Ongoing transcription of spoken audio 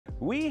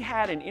We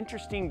had an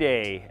interesting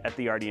day at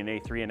the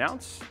RDNA 3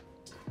 announce.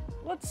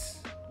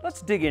 Let's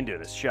dig into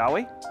this, shall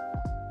we?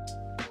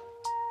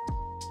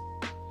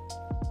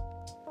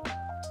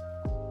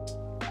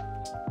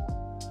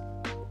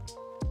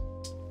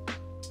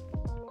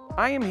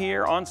 I am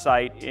here on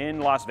site in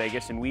Las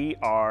Vegas, and we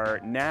are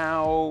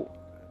now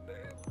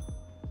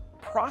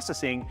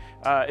processing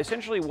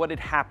essentially what had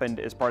happened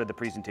as part of the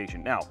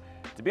presentation. Now,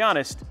 to be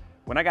honest,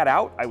 when I got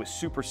out, I was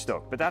super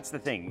stoked, but that's the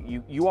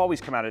thing. You always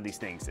come out of these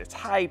things. It's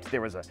hyped.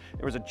 There was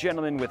a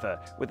gentleman with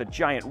a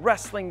giant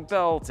wrestling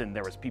belt, and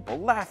there was people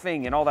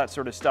laughing and all that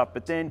sort of stuff.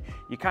 But then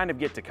you kind of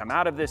get to come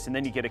out of this, and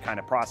then you get to kind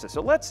of process.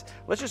 So let's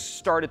just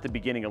start at the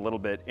beginning a little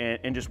bit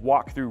and just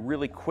walk through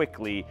really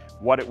quickly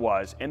what it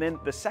was. And then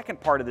the second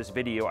part of this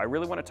video, I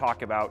really want to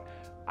talk about.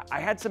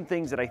 I had some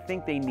things that I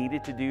think they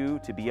needed to do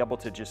to be able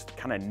to just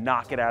kind of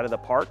knock it out of the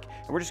park.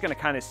 And we're just going to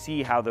kind of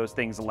see how those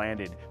things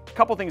landed. A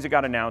couple things that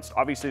got announced.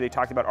 Obviously, they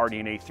talked about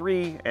RDNA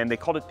 3, and they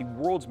called it the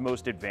world's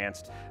most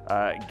advanced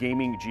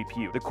gaming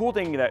GPU. The cool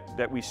thing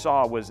that we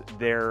saw was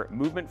their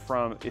movement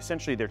from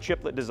essentially their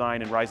chiplet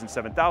design in Ryzen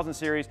 7000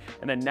 series,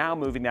 and then now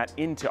moving that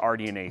into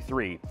RDNA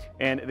 3.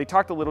 And they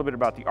talked a little bit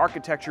about the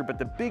architecture, but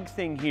the big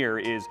thing here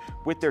is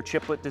with their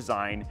chiplet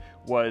design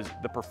was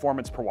the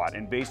performance per watt,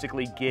 and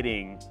basically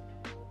getting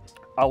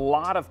a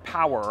lot of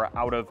power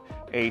out of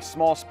a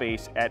small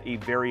space at a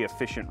very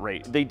efficient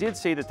rate. They did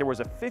say that there was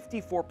a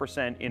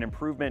 54% in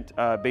improvement,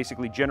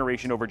 basically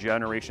generation over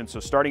generation. So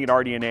starting at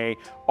RDNA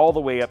all the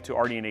way up to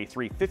RDNA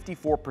 3,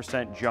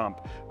 54%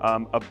 jump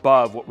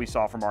above what we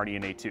saw from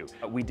RDNA 2.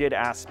 We did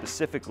ask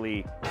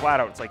specifically,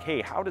 flat out, it's like,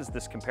 hey, how does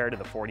this compare to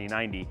the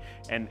 4090?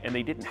 And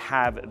they didn't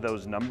have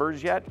those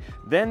numbers yet.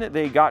 Then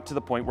they got to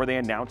the point where they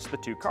announced the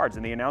two cards,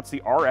 and they announced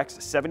the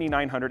RX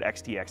 7900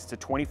 XTX. It's a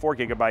 24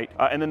 gigabyte,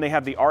 and then they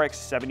have the RX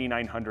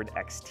 7900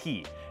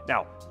 XT.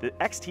 Now, the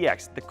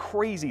XTX, the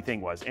crazy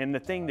thing was, and the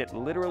thing that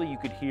literally you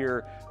could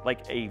hear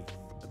like a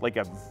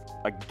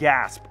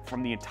gasp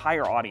from the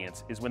entire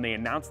audience, is when they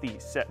announced the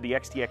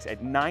XTX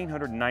at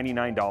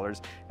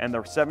 $999 and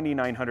the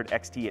 7900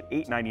 XT at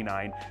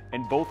 $899,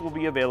 and both will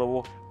be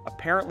available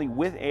apparently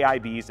with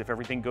AIBs, if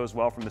everything goes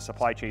well from the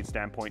supply chain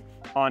standpoint,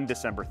 on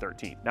December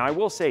 13th. Now, I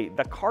will say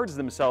the cards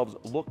themselves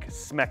look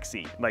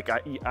smexy.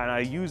 And I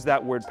use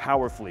that word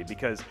powerfully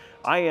because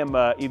I am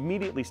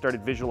immediately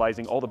started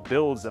visualizing all the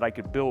builds that I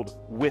could build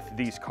with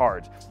these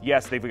cards.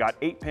 Yes, they've got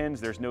 8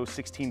 pins. There's no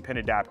 16-pin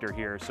adapter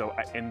here.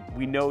 And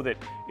we know that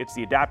it's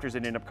the adapters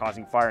that end up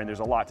causing fire, and there's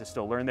a lot to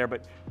still learn there.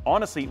 But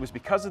honestly, it was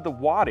because of the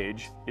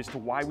wattage as to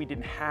why we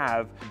didn't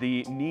have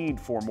the need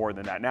for more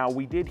than that. Now,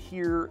 we did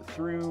hear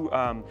through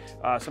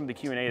some of the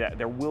Q&A that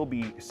there will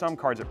be some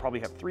cards that probably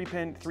have 3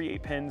 pin, 3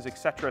 8 pins,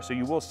 etc. So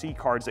you will see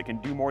cards that can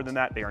do more than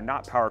that. They are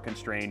not power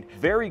constrained.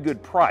 Very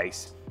good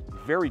price.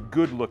 Very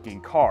good looking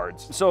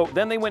cards. So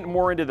then they went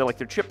more into their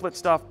chiplet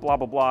stuff, blah,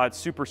 blah, blah. It's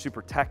super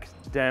tech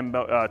dem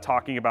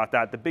talking about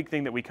that. The big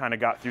thing that we kind of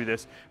got through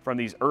this from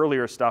these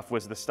earlier stuff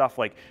was the stuff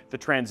like the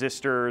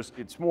transistors.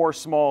 It's more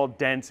small,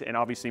 dense, and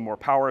obviously more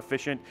power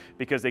efficient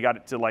because they got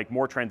it to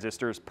more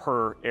transistors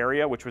per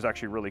area, which was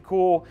actually really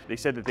cool. They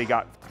said that they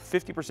got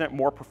 50%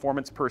 more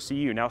performance per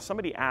CU. Now,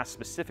 somebody asked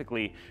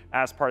specifically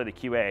as part of the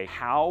QA,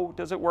 how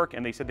does it work?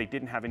 And they said they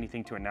didn't have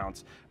anything to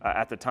announce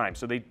at the time.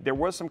 So there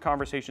was some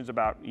conversations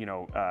about,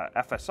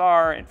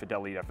 FSR and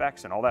Fidelity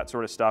FX and all that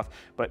sort of stuff,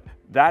 but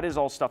that is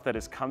all stuff that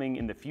is coming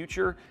in the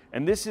future,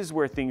 and this is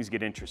where things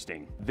get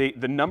interesting.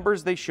 The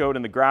numbers they showed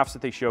and the graphs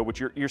that they show, which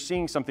you're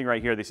seeing something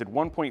right here, they said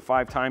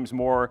 1.5 times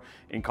more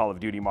in Call of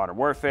Duty Modern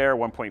Warfare,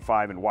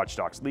 1.5 in Watch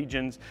Dogs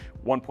Legions,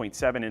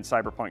 1.7 in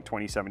Cyberpunk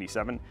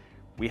 2077.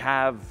 We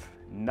have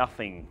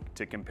nothing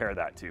to compare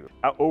that to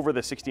over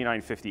the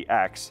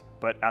 6950X,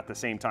 but at the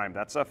same time,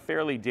 that's a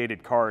fairly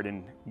dated card.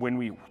 And when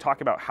we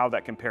talk about how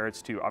that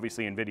compares to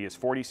obviously NVIDIA's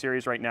 40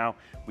 series right now,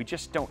 we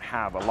just don't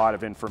have a lot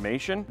of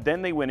information.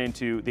 Then they went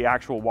into the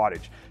actual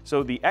wattage.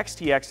 So the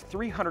XTX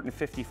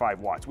 355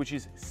 watts, which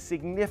is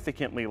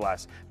significantly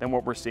less than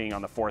what we're seeing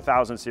on the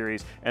 4000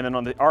 series. And then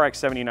on the RX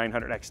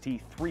 7900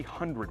 XT,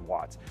 300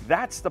 watts.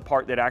 That's the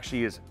part that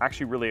is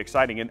really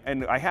exciting.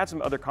 And I had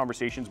some other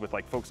conversations with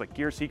folks like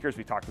Gear Seekers.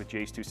 We talked with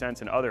Jace 2 Cents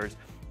and others.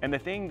 And the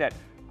thing that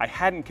I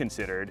hadn't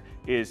considered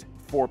is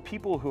for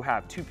people who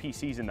have 2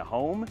 PCs in the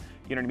home,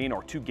 you know what I mean,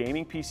 or 2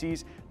 gaming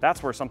PCs,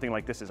 that's where something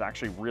like this is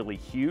actually really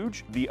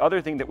huge. The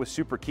other thing that was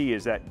super key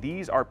is that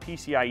these are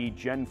PCIe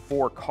Gen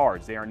 4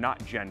 cards. They are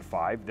not Gen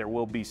 5. There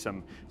will be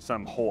some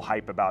whole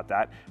hype about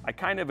that. I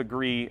kind of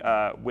agree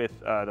with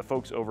the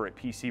folks over at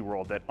PC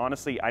World that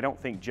honestly, I don't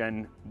think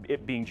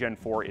it being Gen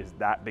 4 is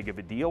that big of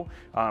a deal.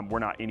 We're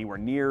not anywhere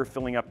near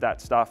filling up that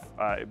stuff,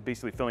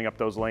 basically filling up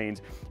those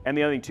lanes. And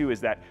the other thing too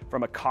is that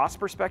from a cost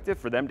perspective,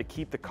 for them to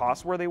keep the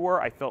costs where they were,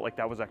 I felt like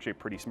that was actually a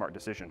pretty smart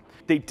decision.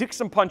 They took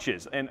some punches.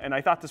 is, and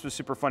I thought this was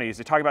super funny, is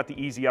they talk about the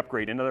easy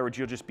upgrade. In other words,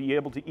 you'll just be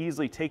able to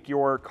easily take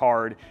your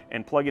card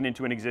and plug it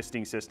into an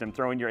existing system,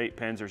 throw in your 8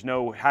 pins. There's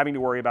no having to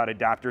worry about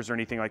adapters or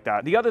anything like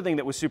that. The other thing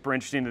that was super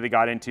interesting that they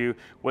got into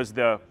was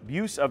the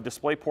use of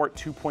Displayport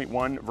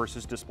 2.1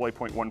 versus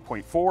Displayport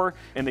 1.4,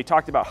 and they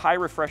talked about high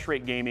refresh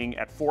rate gaming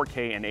at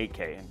 4K and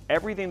 8K. And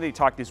everything they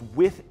talked is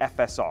with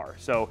FSR,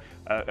 so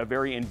a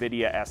very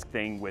NVIDIA-esque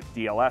thing with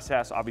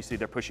DLSS. Obviously,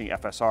 they're pushing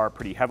FSR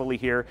pretty heavily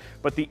here.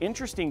 But the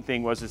interesting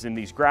thing is in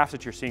these graphs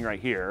that you're seeing right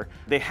here,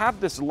 they have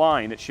this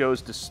line that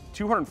shows this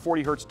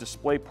 240 hertz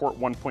Displayport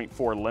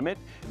 1.4 limit.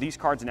 These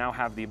cards now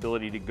have the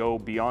ability to go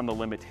beyond the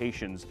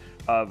limitations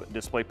of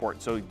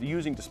Displayport. So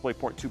using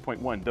Displayport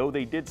 2.1, though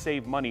they did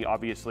save money,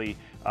 obviously,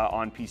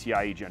 on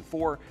PCIe Gen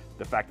 4,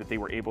 the fact that they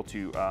were able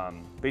to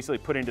basically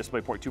put in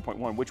Displayport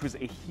 2.1, which was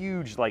a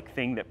huge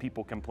thing that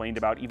people complained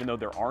about, even though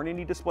there aren't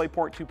any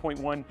Displayport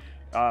 2.1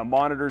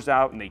 monitors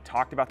out, and they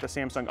talked about the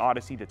Samsung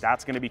Odyssey,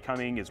 that's going to be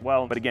coming as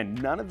well. But again,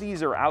 none of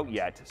these are out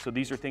yet, so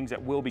these are things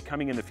that will be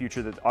coming in the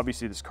future that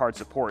obviously this card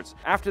supports.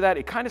 After that,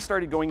 it kind of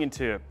started going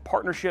into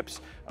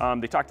partnerships.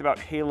 They talked about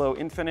Halo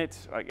Infinite,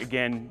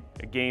 again,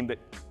 a game that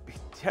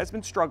has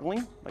been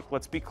struggling,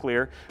 let's be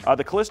clear.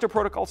 The Callisto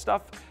Protocol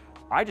stuff,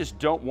 I just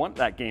don't want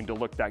that game to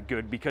look that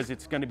good because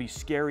it's going to be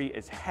scary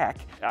as heck.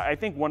 I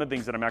think one of the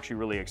things that I'm actually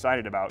really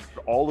excited about,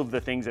 all of the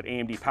things that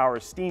AMD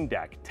powers, Steam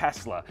Deck,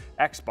 Tesla,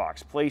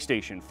 Xbox,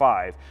 PlayStation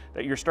 5,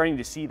 that you're starting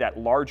to see that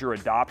larger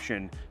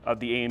adoption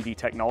of the AMD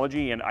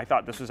technology. And I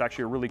thought this was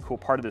actually a really cool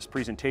part of this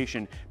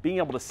presentation, being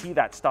able to see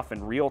that stuff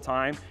in real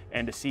time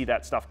and to see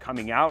that stuff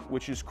coming out,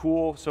 which is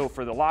cool. So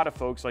for a lot of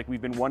folks, we've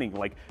been wanting,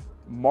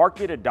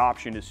 market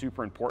adoption is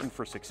super important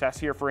for success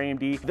here for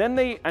AMD. Then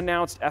they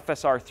announced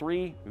FSR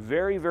 3,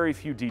 very, very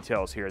few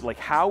details here,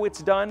 how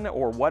it's done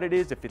or what it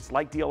is, if it's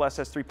like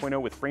DLSS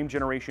 3.0 with frame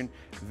generation,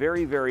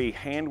 very, very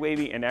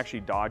hand-wavy and actually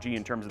dodgy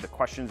in terms of the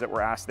questions that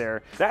were asked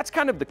there. That's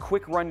kind of the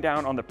quick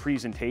rundown on the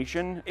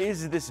presentation.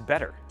 Is this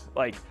better?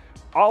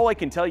 All I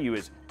can tell you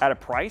is, at a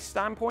price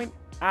standpoint,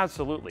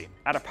 absolutely.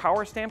 At a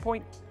power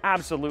standpoint,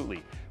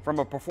 absolutely. From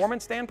a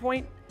performance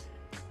standpoint,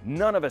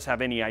 none of us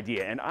have any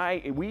idea. And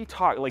we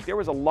talked, there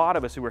was a lot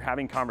of us who were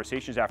having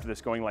conversations after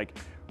this going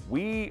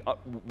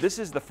this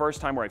is the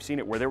first time where I've seen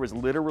it where there was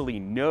literally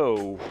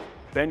no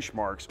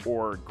benchmarks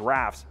or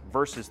graphs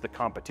versus the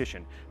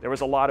competition. There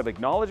was a lot of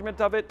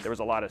acknowledgement of it. There was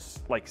a lot of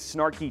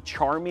snarky,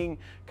 charming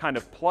kind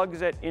of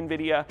plugs at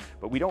NVIDIA,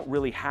 but we don't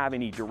really have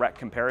any direct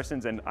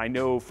comparisons. And I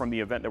know from the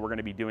event that we're going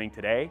to be doing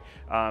today,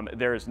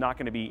 there's not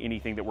going to be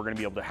anything that we're going to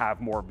be able to have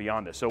more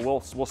beyond this. So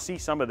we'll see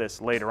some of this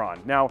later on.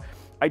 Now,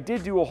 I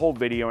did do a whole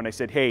video and I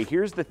said, hey,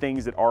 here's the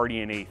things that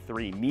RDNA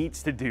 3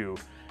 needs to do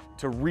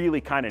to really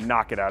kind of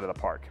knock it out of the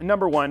park.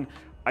 Number one,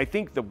 I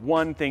think the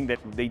one thing that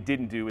they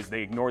didn't do is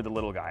they ignored the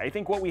little guy. I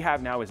think what we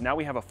have now is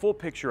we have a full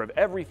picture of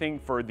everything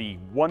for the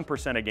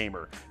 1% a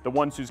gamer, the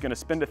ones who's gonna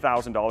spend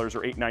 $1,000 or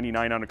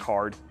 $899 on a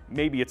card.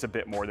 Maybe it's a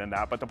bit more than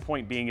that, but the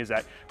point being is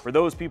that for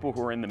those people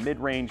who are in the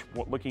mid-range,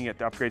 looking at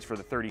the upgrades for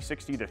the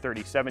 3060, the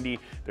 3070,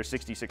 their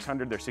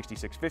 6600, their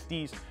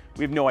 6650s,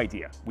 we have no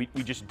idea. We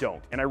just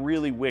don't. And I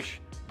really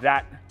wish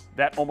that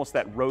almost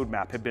that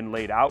roadmap had been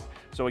laid out.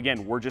 So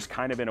again, we're just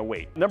kind of in a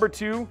wait. Number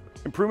two,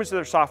 improvements to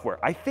their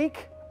software. I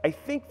think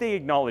they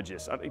acknowledge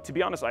this. To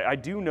be honest, I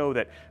do know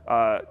that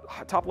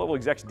top-level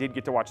execs did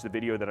get to watch the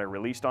video that I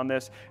released on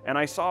this, and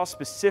I saw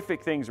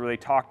specific things where they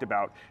talked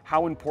about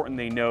how important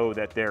they know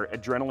that their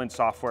Adrenaline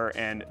software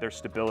and their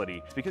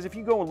stability. Because if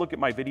you go and look at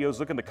my videos,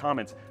 look in the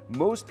comments,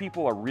 most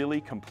people are really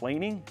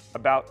complaining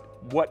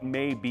about what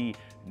may be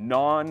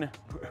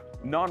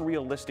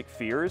non-realistic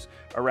fears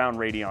around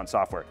Radeon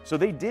software. So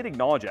they did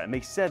acknowledge that, and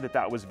they said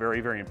that was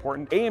very, very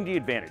important. AMD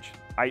Advantage.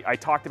 I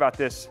talked about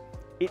this.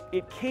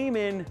 It came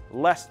in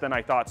less than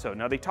I thought so.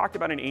 Now, they talked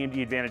about an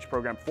AMD Advantage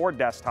program for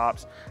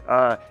desktops.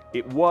 I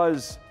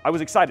was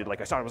excited.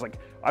 I saw it,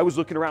 I was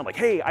looking around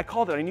hey, I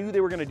called it. I knew they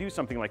were gonna do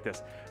something like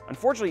this.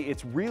 Unfortunately,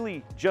 it's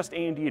really just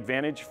AMD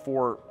Advantage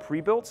for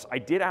pre-builts. I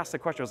did ask the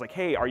question, I was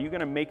hey, are you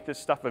gonna make this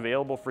stuff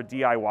available for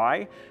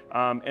DIY?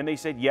 And they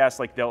said yes,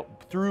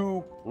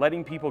 through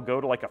letting people go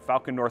to a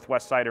Falcon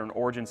Northwest site or an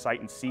Origin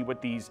site and see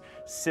what these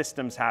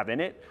systems have in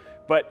it.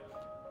 But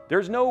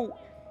there's no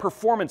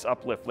performance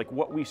uplift like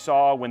what we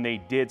saw when they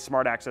did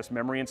smart access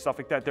memory and stuff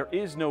like that. There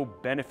is no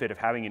benefit of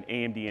having an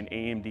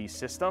AMD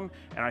system,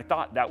 and I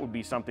thought that would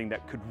be something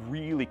that could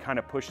really kind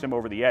of push them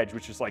over the edge,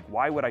 which is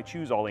why would I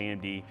choose all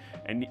AMD?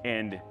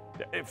 And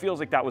it feels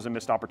like that was a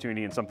missed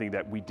opportunity and something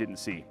that we didn't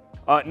see.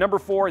 Number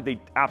four, they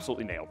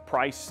absolutely nailed.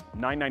 Price,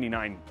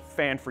 $999,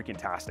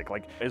 fan-freaking-tastic.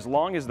 As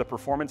long as the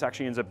performance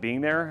actually ends up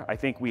being there, I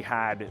think we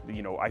had,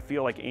 I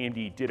feel like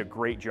AMD did a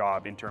great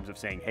job in terms of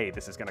saying, hey,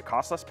 this is gonna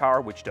cost less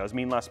power, which does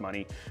mean less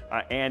money,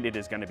 and it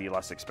is gonna be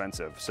less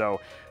expensive. So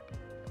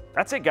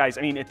that's it, guys.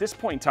 I mean, at this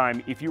point in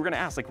time, if you were gonna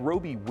ask,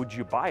 Robey, would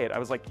you buy it? I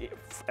was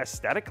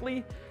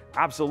aesthetically,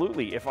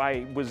 absolutely. If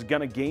I was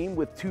gonna game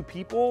with two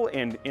people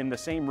and in the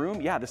same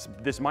room, yeah,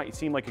 this might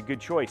seem like a good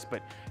choice,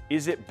 but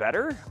is it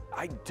better?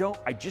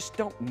 I just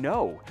don't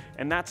know.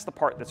 And that's the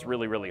part that's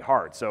really, really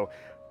hard. So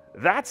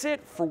that's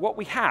it for what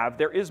we have.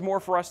 There is more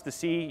for us to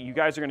see. You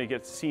guys are gonna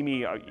get to see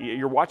me,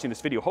 you're watching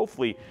this video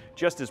hopefully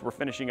just as we're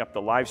finishing up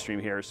the live stream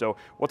here. So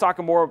we'll talk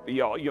more,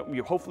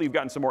 hopefully you've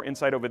gotten some more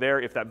insight over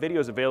there. If that video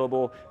is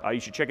available, you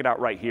should check it out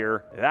right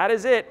here. That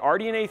is it,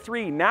 RDNA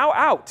 3 now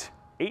out,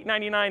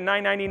 $899,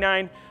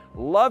 $999.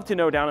 Love to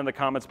know down in the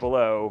comments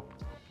below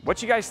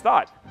what you guys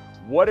thought.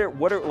 What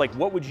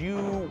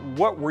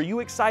were you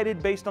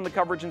excited based on the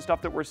coverage and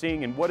stuff that we're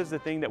seeing, and what is the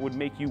thing that would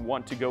make you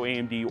want to go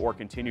AMD or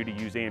continue to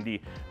use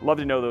AMD? Love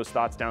to know those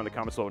thoughts down in the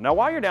comments below. Now,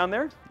 while you're down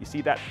there, you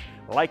see that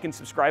like and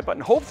subscribe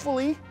button.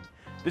 Hopefully,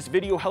 this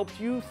video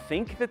helped you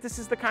think that this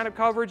is the kind of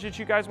coverage that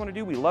you guys want to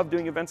do. We love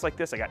doing events like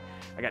this. I got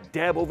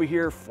Deb over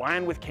here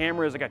flying with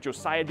cameras. I got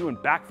Josiah doing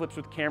backflips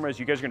with cameras.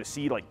 You guys are going to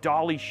see like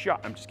dolly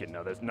shot. I'm just kidding.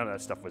 No, none of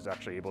that stuff was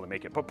actually able to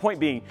make it. But point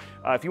being,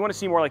 if you want to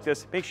see more like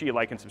this, make sure you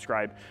like and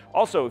subscribe.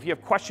 Also, if you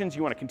have questions,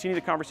 you want to continue the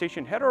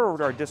conversation, head over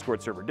to our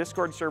Discord server.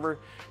 Discord server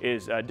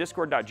is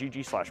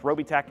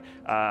discord.gg/Robeytech.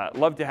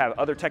 Love to have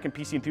other tech and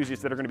PC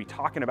enthusiasts that are going to be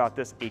talking about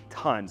this a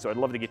ton. So I'd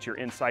love to get your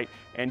insight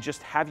and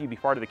just have you be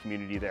part of the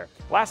community there.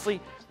 Lastly,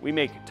 we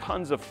make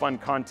tons of fun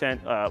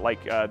content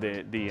like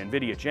the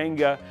NVIDIA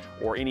Jenga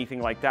or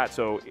anything like that.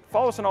 So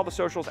follow us on all the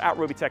socials, at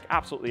Robeytech,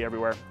 absolutely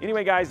everywhere.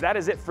 Anyway, guys, that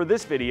is it for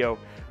this video.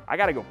 I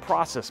gotta go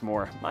process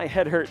more. My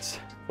head hurts.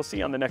 We'll see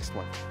you on the next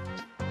one.